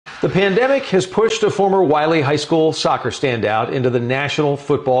The pandemic has pushed a former Wylie High School soccer standout into the national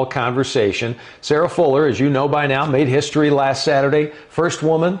football conversation. Sarah Fuller, as you know by now, made history last Saturday. First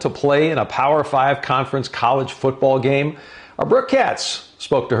woman to play in a Power 5 conference college football game. Our Brooke Katz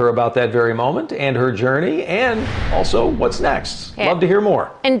spoke to her about that very moment and her journey, and also what's next. Love to hear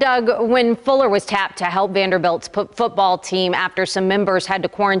more. And Doug, when Fuller was tapped to help Vanderbilt's football team after some members had to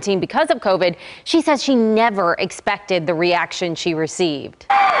quarantine because of COVID, she says she never expected the reaction she received.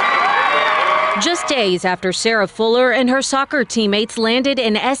 Just days after Sarah Fuller and her soccer teammates landed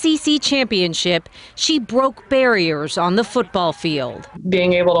an SEC championship, she broke barriers on the football field.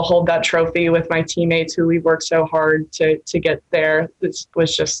 Being able to hold that trophy with my teammates who we've worked so hard to get there, this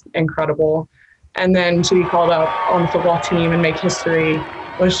was just incredible. And then to be called up on the football team and make history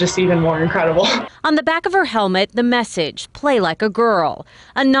was just even more incredible. On the back of her helmet, the message, "Play like a girl,"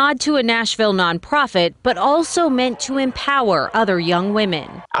 a nod to a Nashville nonprofit, but also meant to empower other young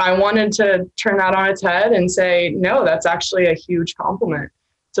women. I wanted to turn that on its head and say, no, that's actually a huge compliment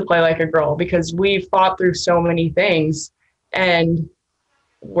to play like a girl, because we fought through so many things and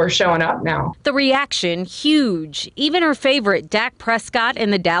we're showing up now. The reaction, huge. Even her favorite, Dak Prescott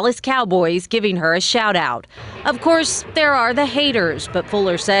and the Dallas Cowboys, giving her a shout out. Of course, there are the haters, but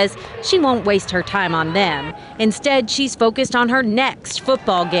Fuller says she won't waste her time on them. Instead, she's focused on her next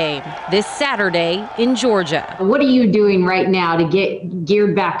football game this Saturday in Georgia. What are you doing right now to get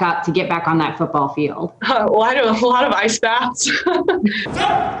geared back up to get back on that football field? Well, I do a lot of ice baths.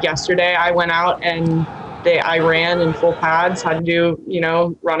 Yesterday, I went out and I ran in full pads, had to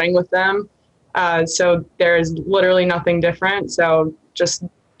do, running with them. So there's literally nothing different. So just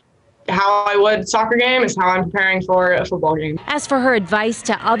how I would soccer game is how I'm preparing for a football game. As for her advice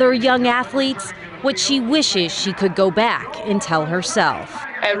to other young athletes, what she wishes she could go back and tell herself.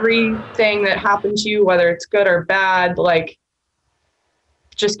 Everything that happened to you, whether it's good or bad,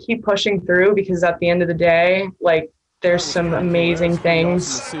 just keep pushing through, because at the end of the day, there's some amazing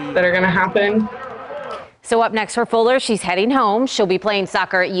things that are going to happen. So up next for Fuller, she's heading home. She'll be playing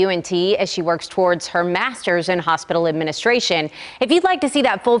soccer at UNT as she works towards her master's in hospital administration. If you'd like to see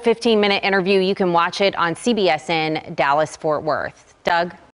that full 15-minute interview, you can watch it on CBSN Dallas Fort Worth. Doug?